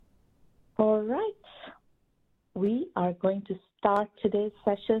All right. We are going to start today's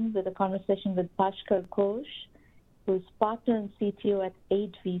session with a conversation with Bhaskar Ghosh, who's partner and CTO at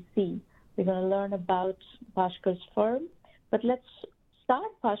 8VC. We're going to learn about Bhaskar's firm, but let's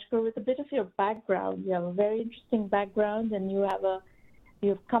start, Bhaskar, with a bit of your background. You have a very interesting background, and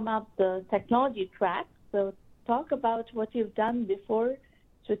you've come up the technology track. So talk about what you've done before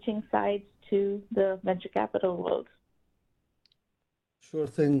switching sides to the venture capital world. Sure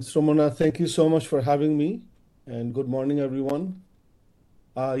thing. Sumana, thank you so much for having me, and good morning, everyone.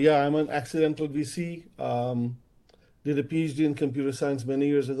 I'm an accidental VC. Did a PhD in computer science many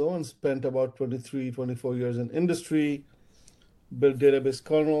years ago and spent about 23, 24 years in industry, built database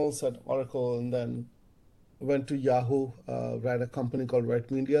kernels at Oracle, and then went to Yahoo, ran a company called Right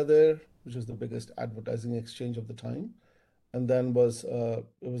Media there, which is the biggest advertising exchange of the time. And then it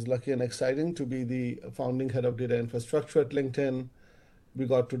was lucky and exciting to be the founding head of data infrastructure at LinkedIn. We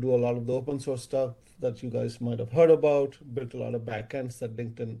got to do a lot of the open source stuff that you guys might have heard about, built a lot of backends that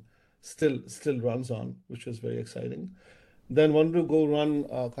LinkedIn still runs on, which was very exciting. Then wanted to go run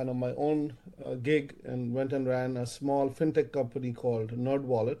kind of my own gig and went and ran a small fintech company called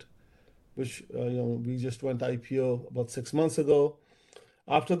NerdWallet, which we just went IPO about 6 months ago.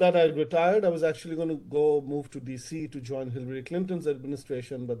 After that, I retired. I was actually going to go move to DC to join Hillary Clinton's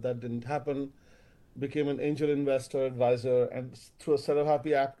administration, but that didn't happen. Became an angel investor, advisor, and through a set of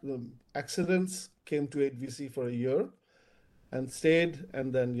happy accidents, came to 8VC for a year and stayed,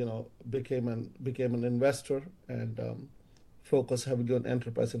 and then became an investor and focus heavily on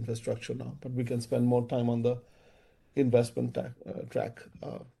enterprise infrastructure now. But we can spend more time on the investment track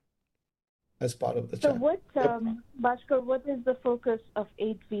as part of the chat. So Bhaskar, what is the focus of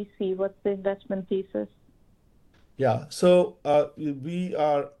 8VC? What's the investment thesis? Yeah, so we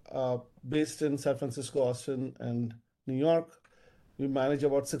are based in San Francisco, Austin, and New York. We manage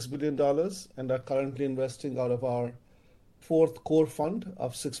about $6 billion and are currently investing out of our fourth core fund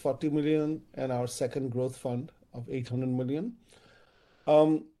of $640 million and our second growth fund of $800 million.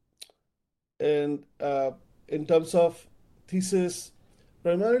 And in terms of thesis,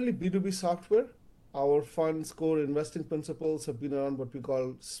 primarily B2B software. Our fund's core investing principles have been around what we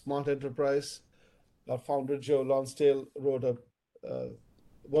call smart enterprise. Our founder, Joe Lonsdale, wrote a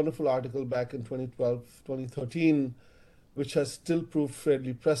wonderful article back in 2012, 2013, which has still proved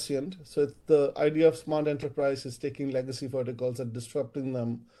fairly prescient. So the idea of smart enterprise is taking legacy verticals and disrupting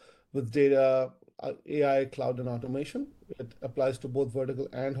them with data, AI, cloud, and automation. It applies to both vertical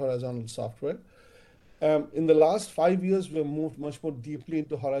and horizontal software. In the last 5 years, we have moved much more deeply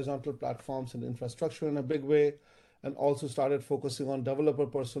into horizontal platforms and infrastructure in a big way, and also started focusing on developer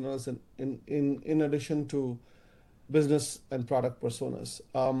personas in addition to business and product personas.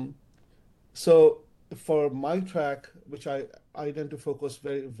 So for my track, which I tend to focus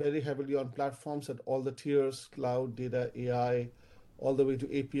very, very heavily on platforms at all the tiers, cloud, data, AI, all the way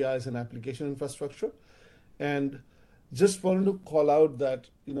to APIs and application infrastructure. And just wanted to call out that,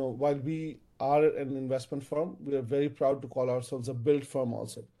 while we are an investment firm, we are very proud to call ourselves a build firm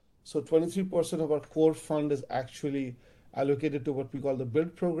also. So 23% of our core fund is actually allocated to what we call the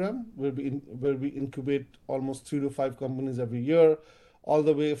build program, where we incubate almost 3 to 5 companies every year, all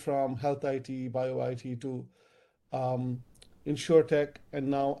the way from health IT, bio IT to InsurTech. And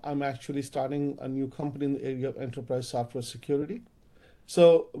now I'm actually starting a new company in the area of enterprise software security.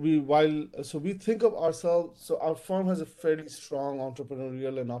 So we think of ourselves, so our firm has a fairly strong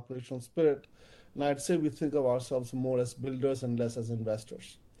entrepreneurial and operational spirit. And I'd say we think of ourselves more as builders and less as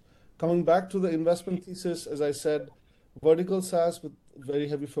investors. Coming back to the investment thesis, as I said, vertical SaaS with very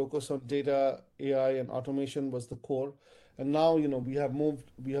heavy focus on data, AI, and automation was the core. And now, we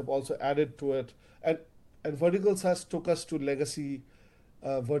have also added to it. And vertical SaaS took us to legacy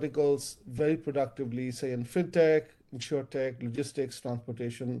verticals very productively, say in fintech, InsurTech, logistics,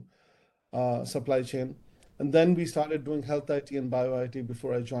 transportation, supply chain. And then we started doing health IT and bio IT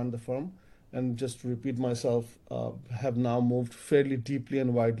before I joined the firm. And just to repeat myself, have now moved fairly deeply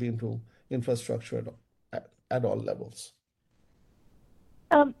and widely into infrastructure at all levels.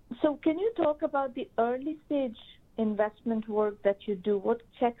 So can you talk about the early stage investment work that you do? What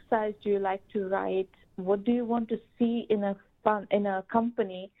check size do you like to write? What do you want to see in a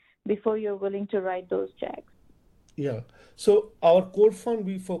company before you're willing to write those checks? Yeah. So our core fund,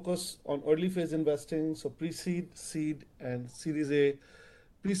 we focus on early phase investing, so pre-seed, seed, and Series A.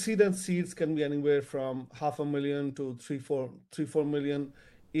 Pre-seed and seeds can be anywhere from $500,000 to 3-4 million.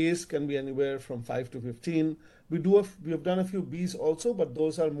 A's can be anywhere from 5 to 15. We have done a few B's also, but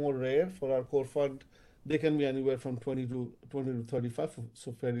those are more rare for our core fund. They can be anywhere from 20 to 35,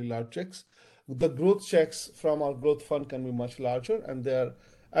 so fairly large checks. The growth checks from our growth fund can be much larger, and they're,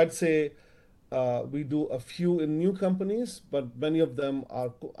 I'd say, we do a few in new companies, but many of them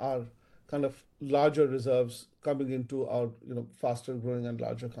are kind of larger reserves coming into our faster growing and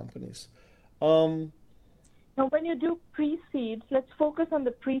larger companies. Um, Now, when you do pre-seeds, let's focus on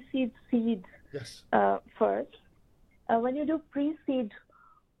the pre-seed seed yes. first. When you do pre-seed,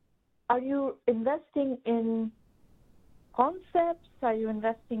 are you investing in concepts? Are you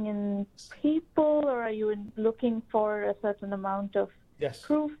investing in people, or are you looking for a certain amount of Yes.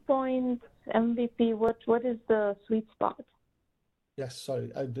 proof points, MVP? What is the sweet spot? Yes,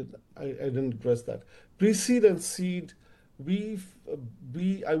 sorry, I didn't address that. Pre-seed and seed, we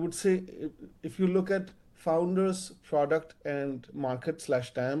I would say if you look at founders, product, and market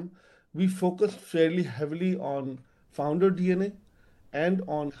slash TAM, we focus fairly heavily on founder DNA and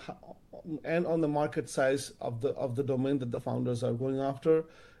on the market size of the domain that the founders are going after.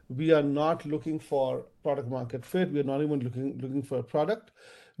 We are not looking for product market fit. We are not even looking for a product.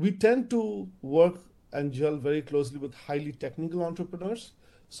 We tend to work and gel very closely with highly technical entrepreneurs.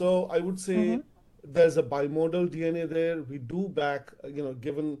 So I would Mm-hmm. say there's a bimodal DNA there. We do back,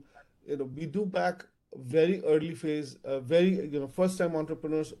 we do back very early phase, very, first time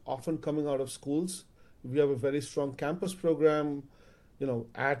entrepreneurs often coming out of schools. We have a very strong campus program,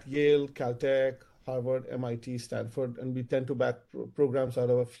 at Yale, Caltech, Harvard, MIT, Stanford, and we tend to back programs out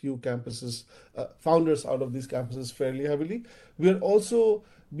of a few campuses, founders out of these campuses fairly heavily. We also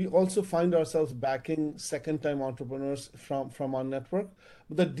find ourselves backing second-time entrepreneurs from our network.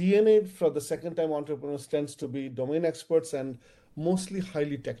 But the DNA for the second-time entrepreneurs tends to be domain experts and mostly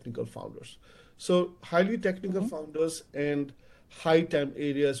highly technical founders. So highly technical Mm-hmm. founders and high time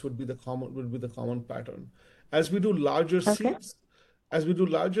areas would be the common pattern. As we do larger Okay. seeds, as we do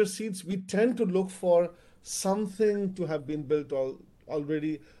larger seeds, we tend to look for something to have been built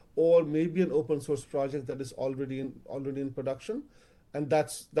already, or maybe an open source project that is already in production, and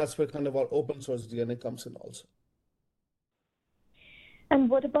that's where kind of our open source DNA comes in also. And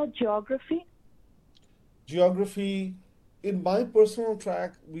what about geography? Geography, in my personal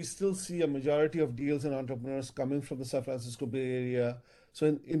track, we still see a majority of deals and entrepreneurs coming from the San Francisco Bay Area. So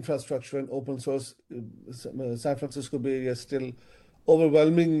in infrastructure and open source, San Francisco Bay Area is still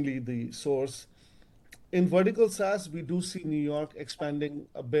overwhelmingly the source. In vertical SaaS, we do see New York expanding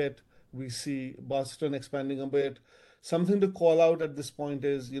a bit. We see Boston expanding a bit. Something to call out at this point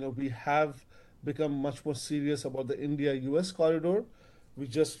is, we have become much more serious about the India-US corridor. We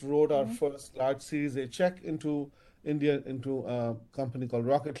just wrote our Mm-hmm. first large Series A check into India, into a company called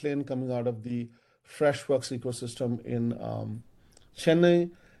Rocket Lane, coming out of the Freshworks ecosystem in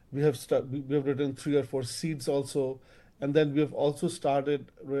Chennai. We have written 3 or 4 seeds also, and then we have also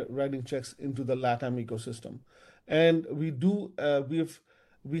started writing checks into the LATAM ecosystem. And we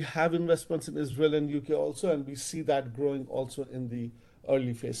have investments in Israel and UK also, and we see that growing also in the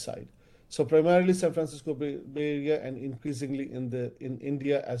early phase side. So primarily San Francisco Bay Area and increasingly in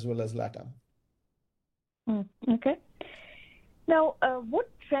India as well as LATAM. Okay. Now, what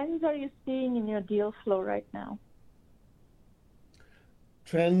trends are you seeing in your deal flow right now?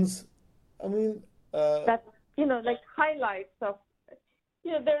 Trends, I mean, That, like highlights of,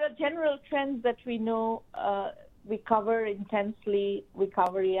 there are general trends that we know we cover intensely. We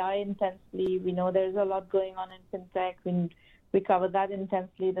cover AI intensely. We know there's a lot going on in fintech. We cover that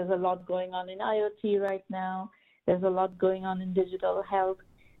intensely. There's a lot going on in IoT right now. There's a lot going on in digital health.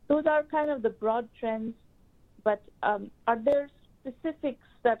 Those are kind of the broad trends, but are there specifics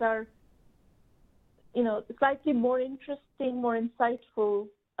that are, slightly more interesting, more insightful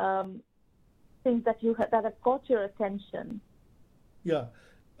things that that have caught your attention? Yeah.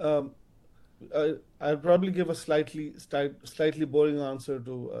 Um, I'll probably give a slightly boring answer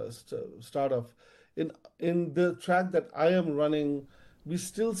to start off. In the track that I am running, we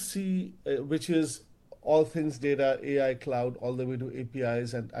still see, which is all things data, AI, cloud, all the way to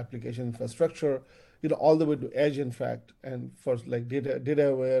APIs and application infrastructure, all the way to edge, in fact, and for like data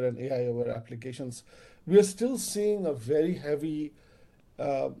aware and AI aware applications. We are still seeing a very heavy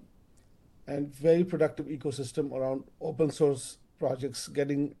uh, and very productive ecosystem around open source projects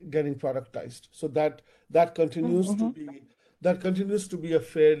getting productized. So that continues to Mm-hmm. be that continues to be a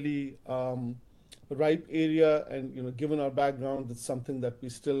fairly ripe area, and given our background, it's something that we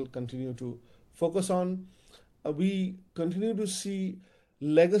still continue to focus on. We continue to see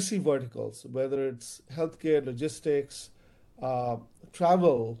legacy verticals, whether it's healthcare, logistics, uh,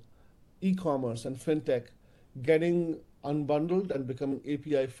 travel, e-commerce, and fintech, getting unbundled and becoming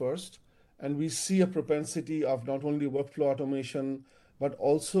API first. And we see a propensity of not only workflow automation, but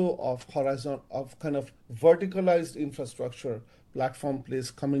also of kind of verticalized infrastructure platform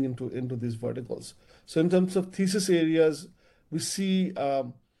plays coming into these verticals. So in terms of thesis areas, we see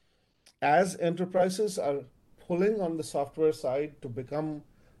as enterprises are pulling on the software side to become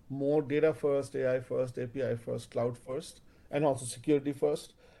more data first, AI first, API first, cloud first, and also security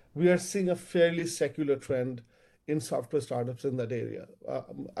first, we are seeing a fairly secular trend in software startups in that area.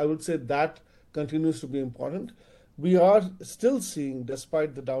 I would say that continues to be important. We are still seeing,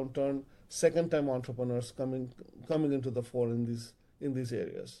 despite the downturn, second-time entrepreneurs coming into the fore in these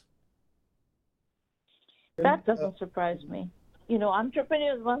areas. That doesn't surprise me. You know,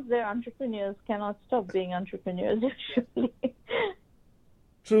 entrepreneurs, once they're entrepreneurs, cannot stop being entrepreneurs usually.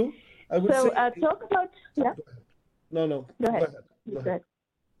 True. I would So say. talk about, yeah, No, go ahead. Go ahead.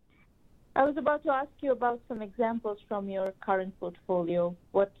 I was about to ask you about some examples from your current portfolio.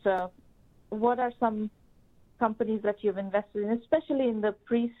 What are some companies that you've invested in, especially in the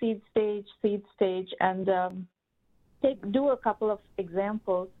pre-seed stage, seed stage, and do a couple of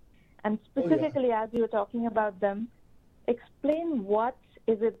examples. And specifically, as you were talking about them, explain what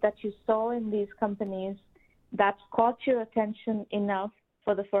is it that you saw in these companies that caught your attention enough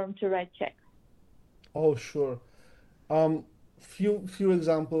for the firm to write checks? Oh, sure. Few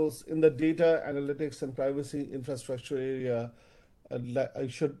examples in the data analytics and privacy infrastructure area. I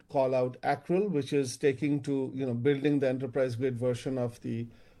should call out Acrel, which is building the enterprise grade version of the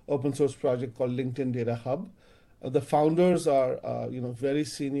open source project called LinkedIn Data Hub. The founders are very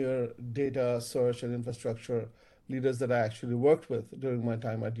senior data search and infrastructure leaders that I actually worked with during my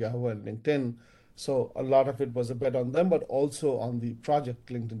time at Yahoo and LinkedIn. So a lot of it was a bet on them, but also on the project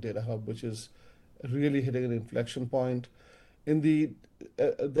LinkedIn Data Hub, which is really hitting an inflection point. In the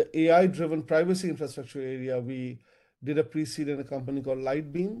AI-driven privacy infrastructure area, we did a pre-seed in a company called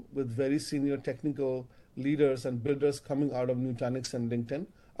Lightbeam with very senior technical leaders and builders coming out of Nutanix and LinkedIn.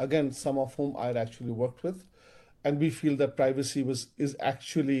 Again, some of whom I'd actually worked with. And we feel that privacy is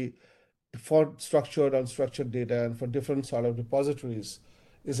actually, for structured, unstructured data and for different sort of repositories,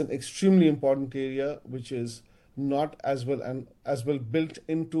 is an extremely important area, which is not as well built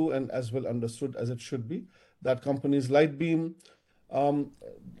into and as well understood as it should be. That company is Lightbeam. Some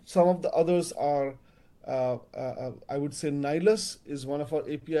of the others are, I would say, Nihilus is one of our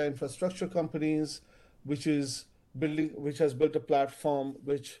API infrastructure companies, which has built a platform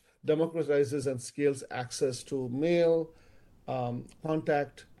which democratizes and scales access to mail,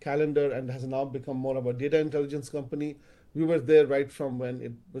 contact, calendar, and has now become more of a data intelligence company. We were there right from when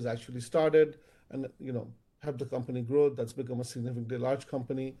it was actually started, and helped the company grow. That's become a significantly large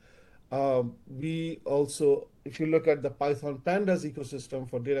company. We also, if you look at the Python Pandas ecosystem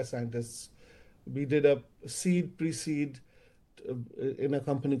for data scientists, we did a pre-seed in a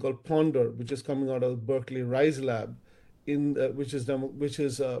company called Ponder, which is coming out of Berkeley Rise Lab, which is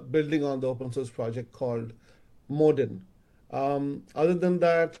building on the open source project called Modin. Other than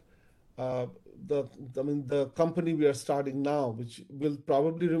that, the company we are starting now, which will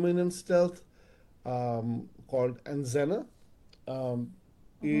probably remain in stealth, called Anzena,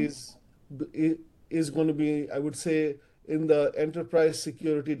 is going to be, I would say, in the enterprise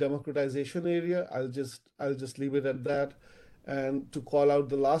security democratization area. I'll just leave it at that. And to call out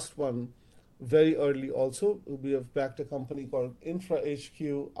the last one, very early also, we have backed a company called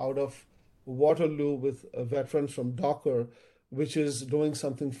InfraHQ out of Waterloo with veterans from Docker, which is doing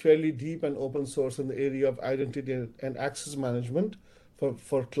something fairly deep and open source in the area of identity and access management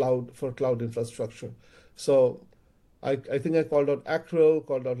for cloud infrastructure. So I think I called out Acrel,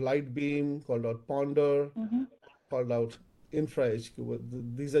 called out Lightbeam, called out Ponder, called out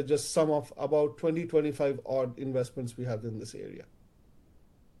InfraHQ. These are just some of about 25 odd investments we have in this area.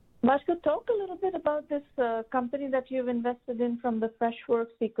 Bhaskar, talk a little bit about this company that you've invested in from the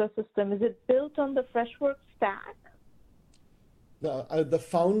Freshworks ecosystem. Is it built on the Freshworks stack? The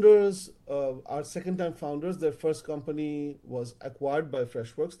founders, our second-time founders, their first company was acquired by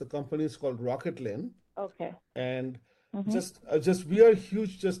Freshworks. The company is called Rocketlane. Okay. And we are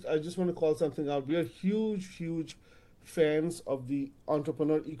huge. I just want to call something out. We are huge fans of the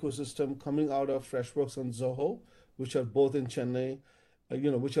entrepreneur ecosystem coming out of Freshworks and Zoho, which are both in Chennai.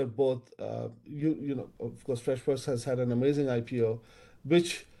 Which are both, of course, Freshworks has had an amazing IPO,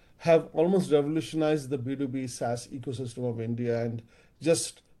 which have almost revolutionized the B2B SaaS ecosystem of India and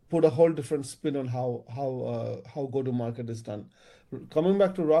just put a whole different spin on how go-to-market is done. Coming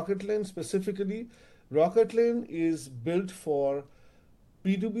back to Rocketlane specifically, Rocketlane is built for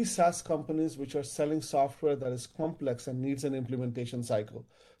B2B SaaS companies which are selling software that is complex and needs an implementation cycle.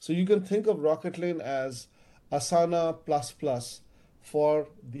 So you can think of Rocketlane as Asana++ for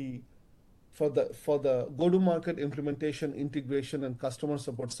the go-to-market implementation, integration, and customer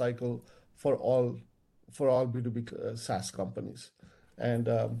support cycle for all B2B SaaS companies. And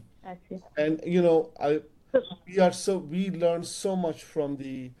I see. And we learned so much from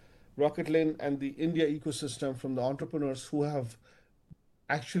the Rocket Lane and the India ecosystem from the entrepreneurs who have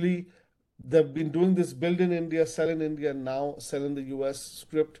actually they've been doing this build in India, sell in India, and now sell in the US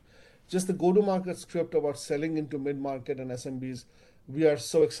script. Just the go-to-market script about selling into mid-market and SMBs. We are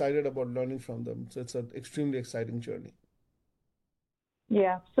so excited about learning from them. So it's an extremely exciting journey.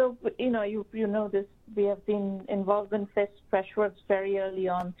 Yeah. So, you know this, we have been involved in Freshworks very early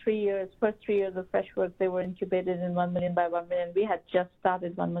on. First 3 years of Freshworks, they were incubated in 1 million by 1 million. We had just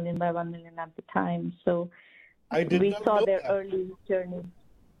started 1 million by 1 million at the time. So I did we not saw know their that. early journey.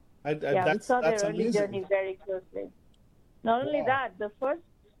 Yeah, we That's saw their early amazing. journey very closely. Not only Wow. that, the first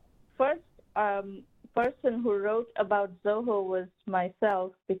person who wrote about Zoho was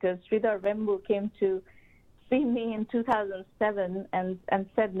myself, because Sridhar Vembu came to see me in 2007 and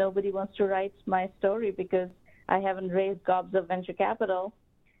said nobody wants to write my story because I haven't raised gobs of venture capital.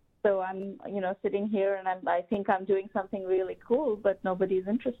 So I'm, sitting here and I think I'm doing something really cool, but nobody's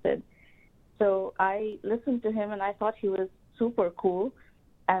interested. So I listened to him and I thought he was super cool.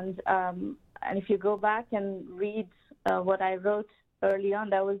 And if you go back and read what I wrote early on,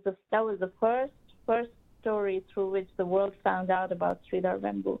 that was the first story through which the world found out about Sridhar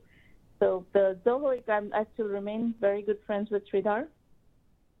Vembu. So the Zoho, I still remain very good friends with Sridhar.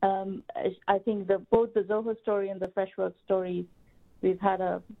 I think both the Zoho story and the Freshworks story, we've had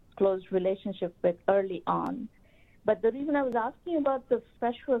a close relationship with early on. But the reason I was asking about the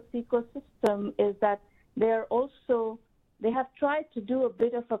Freshworks ecosystem is that they have tried to do a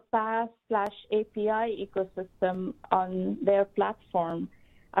bit of a PaaS/API ecosystem on their platform.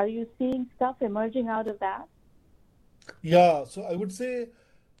 Are you seeing stuff emerging out of that? Yeah, so I would say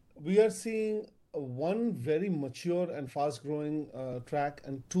we are seeing one very mature and fast growing track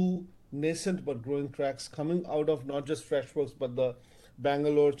and two nascent but growing tracks coming out of not just Freshworks but the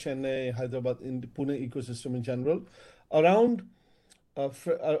Bangalore, Chennai, Hyderabad, in the Pune ecosystem in general around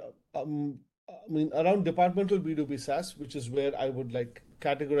around departmental B2B SaaS, which is where I would like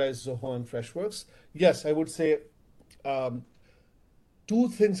categorize Zoho and Freshworks. Yes, I would say um, two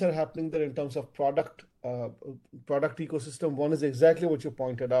things are happening there in terms of product ecosystem. One is exactly what you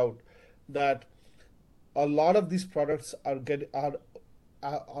pointed out, that a lot of these products are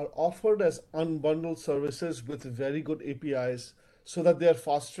offered as unbundled services with very good APIs, so that they are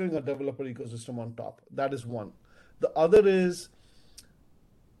fostering a developer ecosystem on top. That is one. The other is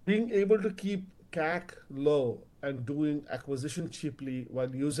being able to keep CAC low and doing acquisition cheaply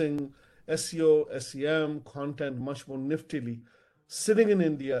while using SEO, SEM, content much more niftily, sitting in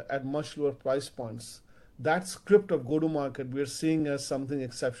India at much lower price points. That script of go to market we are seeing as something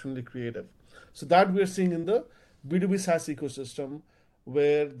exceptionally creative. So that we are seeing in the B2B SaaS ecosystem,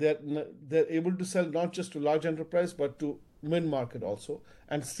 where they're able to sell not just to large enterprise but to mid market also,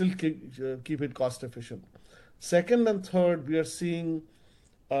 and still keep it cost efficient. Second and third, we're seeing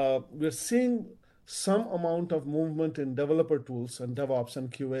some amount of movement in developer tools and DevOps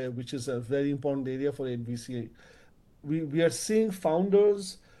and QA, which is a very important area for 8VC. We are seeing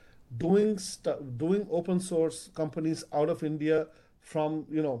founders doing open source companies out of India from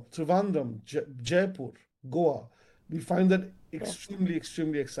Trivandrum, Jaipur, Goa. We find that Yeah.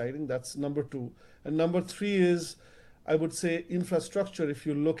 extremely exciting. That's number two, and number three is, I would say, infrastructure. If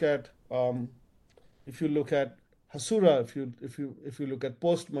you look at Hasura, if you look at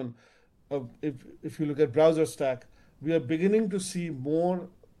Postman, if you look at Browser Stack, we are beginning to see more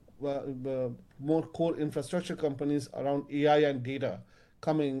core infrastructure companies around AI and data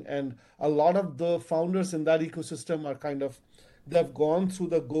coming, and a lot of the founders in that ecosystem are they've gone through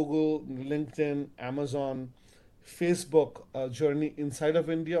the Google, LinkedIn, Amazon, Facebook journey inside of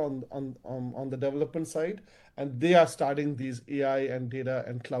India on the development side, and they are starting these AI and data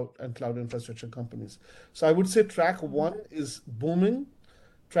and cloud infrastructure companies. So I would say track one is booming.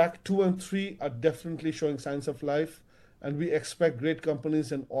 Track two and three are definitely showing signs of life, and we expect great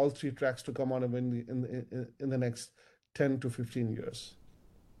companies in all three tracks to come out of in the next 10 to 15 years.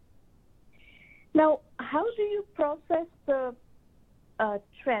 Now, how do you process the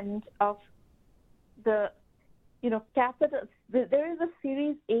trend of the capital? There is a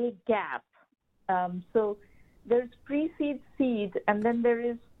Series A gap. So there's pre-seed, seed, and then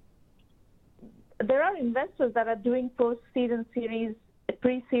there are investors that are doing post-seed and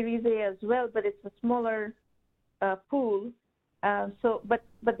pre-Series A as well, but it's a smaller pool. But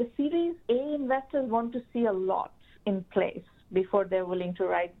the Series A investors want to see a lot in place before they're willing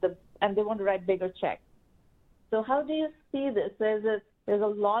to and they want to write bigger checks. So how do you see this? There's a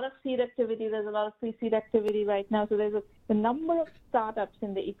lot of seed activity. There's a lot of pre-seed activity right now. So the number of startups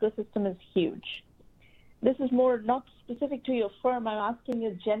in the ecosystem is huge. This is more not specific to your firm. I'm asking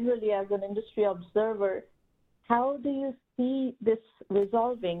you generally as an industry observer. how do you see this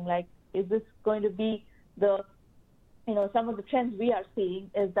resolving? Like, is this going to be some of the trends we are seeing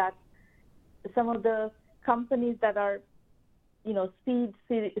is that some of the companies that are,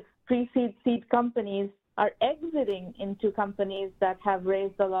 pre-seed seed companies are exiting into companies that have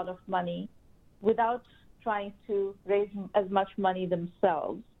raised a lot of money without trying to raise as much money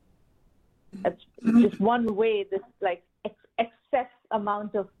themselves. That's just one way this excess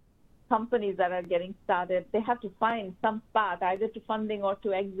amount of companies that are getting started, they have to find some path either to funding or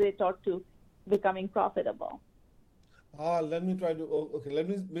to exit or to becoming profitable. Let me try to, okay, let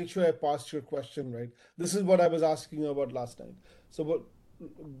me make sure I parsed your question right. This is what I was asking you about last night. So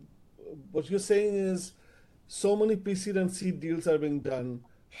what you're saying is so many pre-seed and seed deals are being done.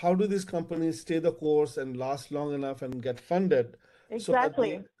 How do these companies stay the course and last long enough and get funded so that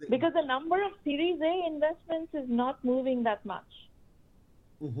Exactly. Because the number of Series A investments is not moving that much.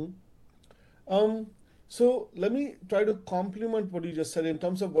 So let me try to complement what you just said in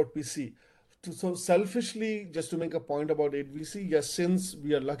terms of what we see. So selfishly, just to make a point about 8VC, yes, since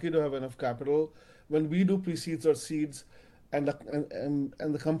we are lucky to have enough capital, when we do pre-seeds or seeds, and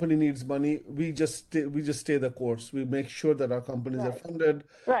the company needs money, we just stay the course. We make sure that our companies are funded.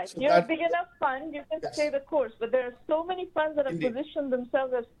 Right. So You're a big enough fund, you can stay the course. But there are so many funds that have Indeed. positioned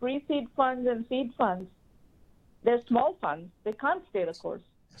themselves as pre-seed funds and seed funds. They're small funds. They can't stay the course.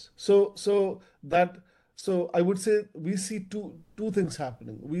 So I would say we see two things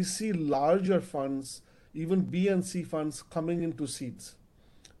happening. We see larger funds, even B and C funds, coming into seeds,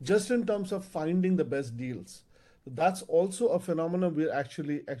 just in terms of finding the best deals. That's also a phenomenon we're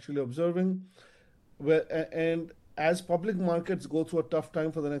actually observing. And as public markets go through a tough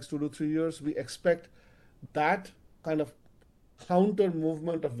time for the next 2 to 3 years, we expect that kind of counter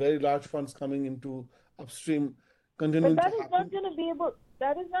movement of very large funds coming into upstream continuing But to happen.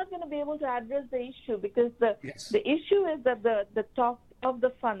 that is not going to be able to address the issue, because the Yes. issue is that the top of the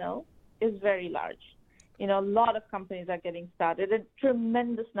funnel is very large. A lot of companies are getting started. A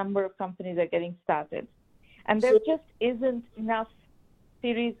tremendous number of companies are getting started. And there just isn't enough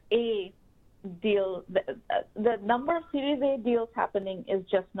Series A deal. The number of Series A deals happening is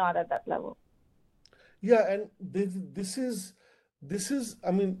just not at that level. Yeah, and this is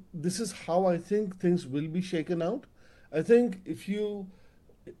how I think things will be shaken out. I think if you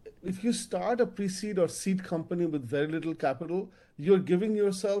start a pre-seed or seed company with very little capital, you're giving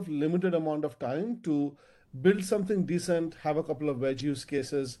yourself limited amount of time to build something decent, have a couple of wedge use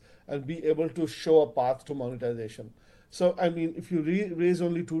cases, and be able to show a path to monetization. So, I mean, if you raise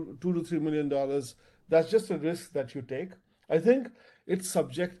only $2 to $3 million, that's just a risk that you take. I think it's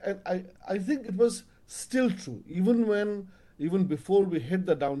subject, and I think it was still true even before we hit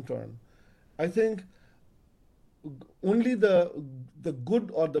the downturn. I think only the good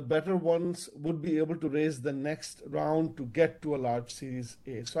or the better ones would be able to raise the next round to get to a large Series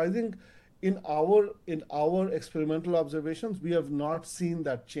A. So I think in our experimental observations, we have not seen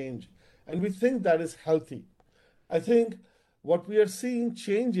that change, and we think that is healthy. I think what we are seeing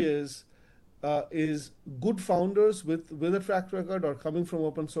change is good founders with a track record or coming from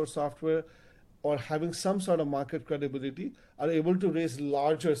open source software or having some sort of market credibility are able to raise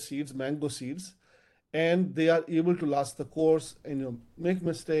larger seeds, mango seeds, and they are able to last the course and make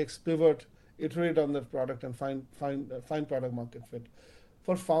mistakes, pivot, iterate on their product, and find product market fit.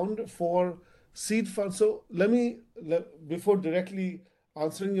 For seed funds, so before directly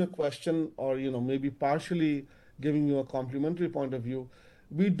answering your question or maybe partially giving you a complimentary point of view,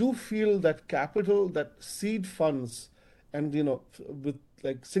 we do feel that capital, that seed funds, and with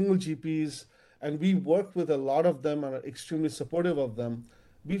like single GPs, and we work with a lot of them and are extremely supportive of them.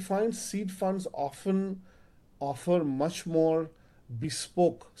 We find seed funds often offer much more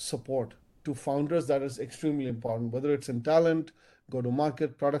bespoke support to founders that is extremely important, whether it's in talent, go to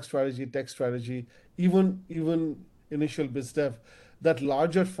market, product strategy, tech strategy, even initial biz dev, that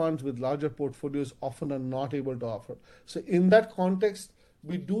larger funds with larger portfolios often are not able to offer. So in that context,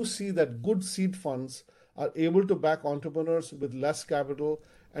 we do see that good seed funds are able to back entrepreneurs with less capital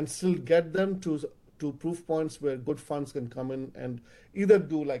and still get them to proof points where good funds can come in and either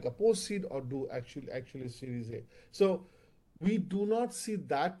do like a post seed or do actually Series A. So we do not see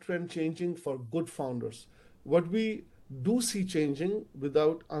that trend changing for good founders. What we do see changing,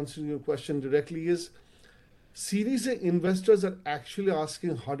 without answering your question directly, is Series A investors are actually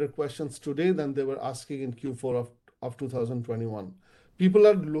asking harder questions today than they were asking in Q4 of 2021. People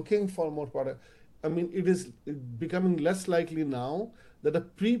are looking for more product. I mean, it is becoming less likely now that a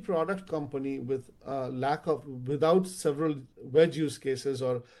pre-product company without several wedge use cases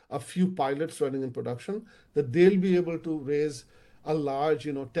or a few pilots running in production, that they'll be able to raise a large,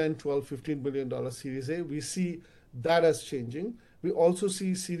 10, 12, $15 billion Series A. We see that as changing. We also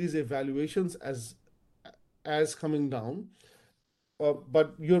see Series A valuations as coming down.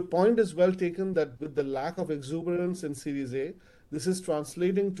 But your point is well taken that with the lack of exuberance in Series A, this is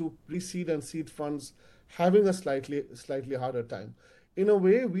translating to pre-seed and seed funds having a slightly harder time. In a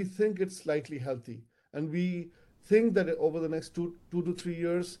way, we think it's slightly healthy, and we think that over the next two to 3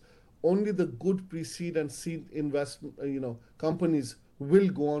 years, only the good pre-seed and seed investment, companies will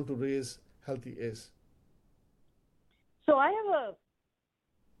go on to raise healthy A's. So I have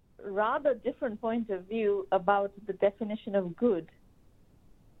a rather different point of view about the definition of good.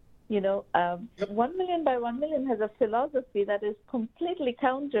 Yep. 1 million by 1 million has a philosophy that is completely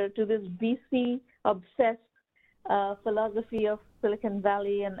counter to this VC obsessed philosophy of Silicon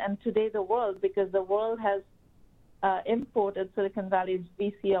Valley and today the world, because the world has imported Silicon Valley's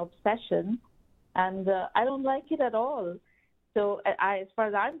VC obsession, and I don't like it at all. So as far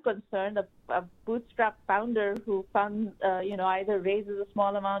as I'm concerned, a bootstrap founder who either raises a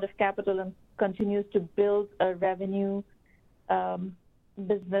small amount of capital and continues to build a revenue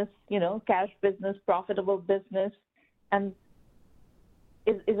business, cash business, profitable business, and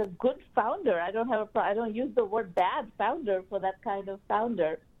is a good founder. I don't use the word bad founder for that kind of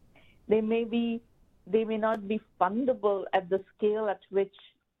founder. They may not be fundable at the scale at which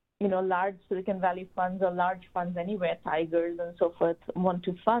large Silicon Valley funds or large funds anywhere, Tigers and so forth, want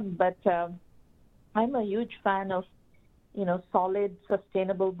to fund. But I'm a huge fan of solid,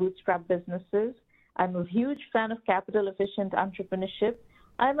 sustainable bootstrap businesses. I'm a huge fan of capital efficient entrepreneurship.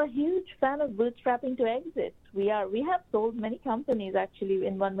 I'm a huge fan of bootstrapping to exit. We have sold many companies actually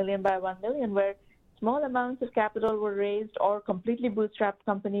in 1 million by 1 million where small amounts of capital were raised or completely bootstrapped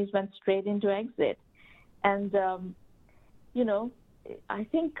companies went straight into exit. And, I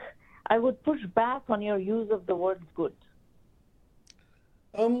think I would push back on your use of the word good.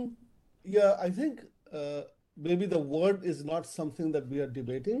 Yeah, I think maybe the word is not something that we are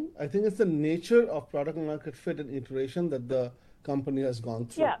debating. I think it's the nature of product market fit and iteration that the company has gone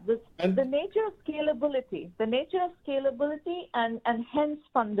through. Yeah, the nature of scalability, and hence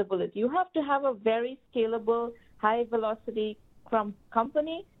fundability. You have to have a very scalable, high velocity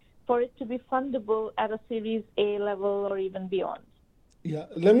company for it to be fundable at a Series A level or even beyond. Yeah,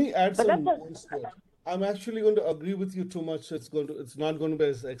 let me add some nuance to it. I'm actually going to agree with you too much. It's not going to be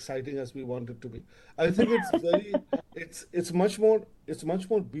as exciting as we want it to be. I think it's much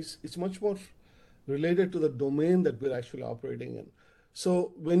more related to the domain that we're actually operating in.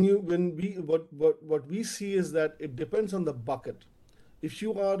 So what we see is that it depends on the bucket. If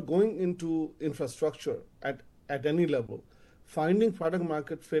you are going into infrastructure at any level, finding product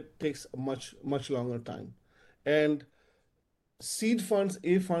market fit takes a much longer time, and seed funds,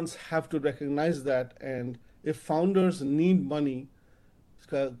 A funds have to recognize that. And if founders need money,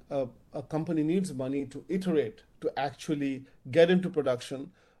 a company needs money to iterate, to actually get into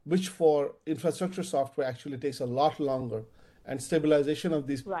production, which for infrastructure software actually takes a lot longer, and stabilization of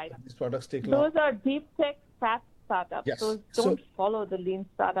these products take longer. Those are deep tech fast startups. Yes. Those don't follow the lean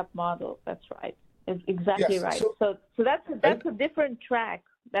startup model. That's right. It's exactly yes. right. So that's a different track.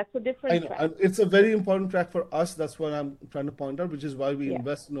 That's a different track. And it's a very important track for us. That's what I'm trying to point out, which is why we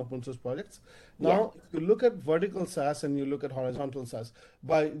invest in open source projects. Now, if you look at vertical SaaS and you look at horizontal SaaS,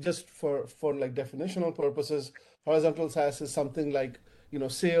 for like definitional purposes, horizontal SaaS is something like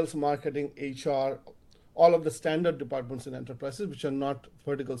sales, marketing, HR, all of the standard departments in enterprises, which are not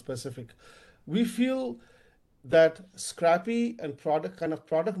vertical specific. We feel that scrappy and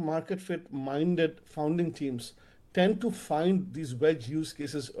product market fit minded founding teams tend to find these wedge use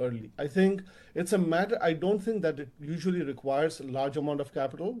cases early. I think it's a matter, I don't think that it usually requires a large amount of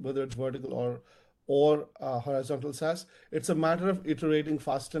capital, whether it's vertical or horizontal SaaS. It's a matter of iterating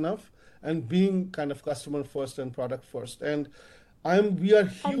fast enough and being kind of customer first and product first. And we are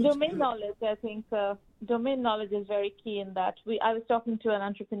huge. And domain knowledge, I think domain knowledge is very key in that. I was talking to an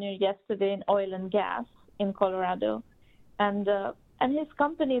entrepreneur yesterday in oil and gas in Colorado, and his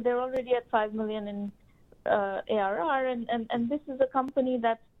company, they're already at 5 million in ARR, and this is a company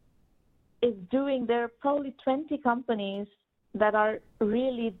that is doing, there are probably 20 companies that are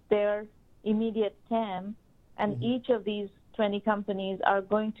really their immediate TAM, and each of these 20 companies are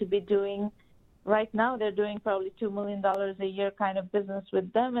going to be doing, right now they're doing probably $2 million a year kind of business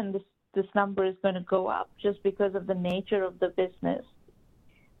with them, and this number is going to go up just because of the nature of the business.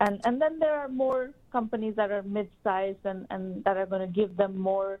 And then there are more companies that are mid-sized and that are going to give them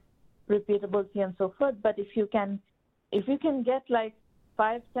more repeatability and so forth. But if you can get like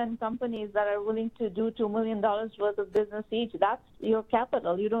 5-10 companies that are willing to do $2 million worth of business each, that's your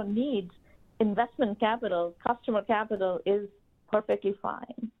capital. You don't need investment capital. Customer capital is perfectly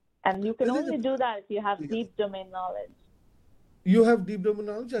fine. And you can I think only do that if you have yeah, deep domain knowledge. you have deep domain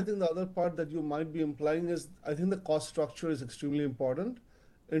knowledge. I think the other part that you might be implying is I think the cost structure is extremely important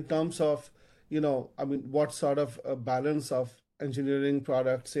in terms of, I mean, what sort of a balance of engineering,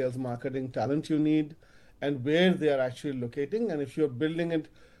 product, sales, marketing, talent you need, and where they are actually locating. And if you're building it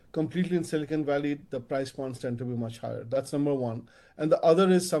completely in Silicon Valley, the price points tend to be much higher. That's number one. And the other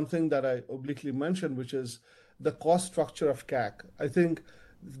is something that I obliquely mentioned, which is the cost structure of CAC. I think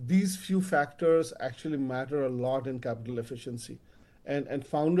these few factors actually matter a lot in capital efficiency. And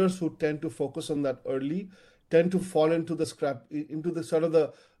founders who tend to focus on that early tend to fall into the sort of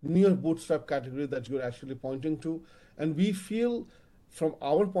the near bootstrap category that you're actually pointing to. And we feel from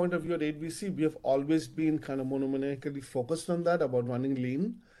our point of view at 8VC, we have always been kind of monomaniacally focused on that about running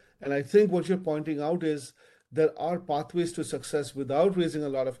lean. And I think what you're pointing out is there are pathways to success without raising a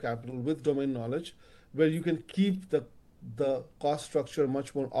lot of capital with domain knowledge, where you can keep the cost structure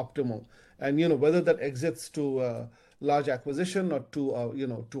much more optimal. And whether that exits to a large acquisition or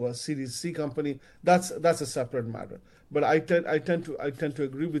to a Series C company, that's a separate matter. But I tend to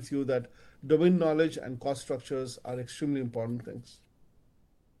agree with you that domain knowledge and cost structures are extremely important things.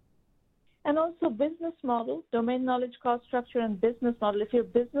 And also business model, domain knowledge, cost structure, and business model. If your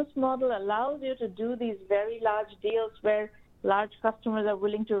business model allows you to do these very large deals where large customers are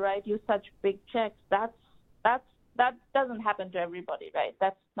willing to write you such big checks, that doesn't happen to everybody, right?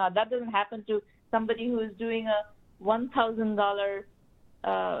 That doesn't happen to somebody who is doing a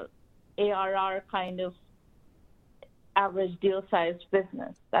 $1,000 ARR kind of average deal sized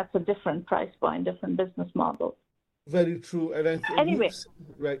business. That's a different price point, different business model. Very true. And Anyway,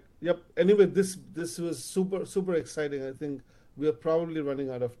 right. Yep. Anyway, this was super exciting. I think we are probably running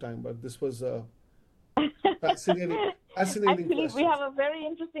out of time, but this was a fascinating actually, we question. have a very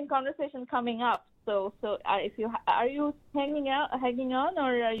interesting conversation coming up. So if you are you hanging on,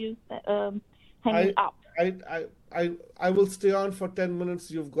 or are you hanging I up? I will stay on for 10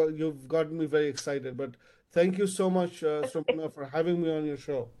 minutes. You've gotten me very excited. But thank you so much, Sramana, for having me on your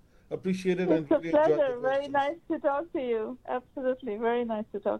show. Appreciate it and It's a really enjoyed the pleasure. Very questions. nice to talk to you. Absolutely, very nice to talk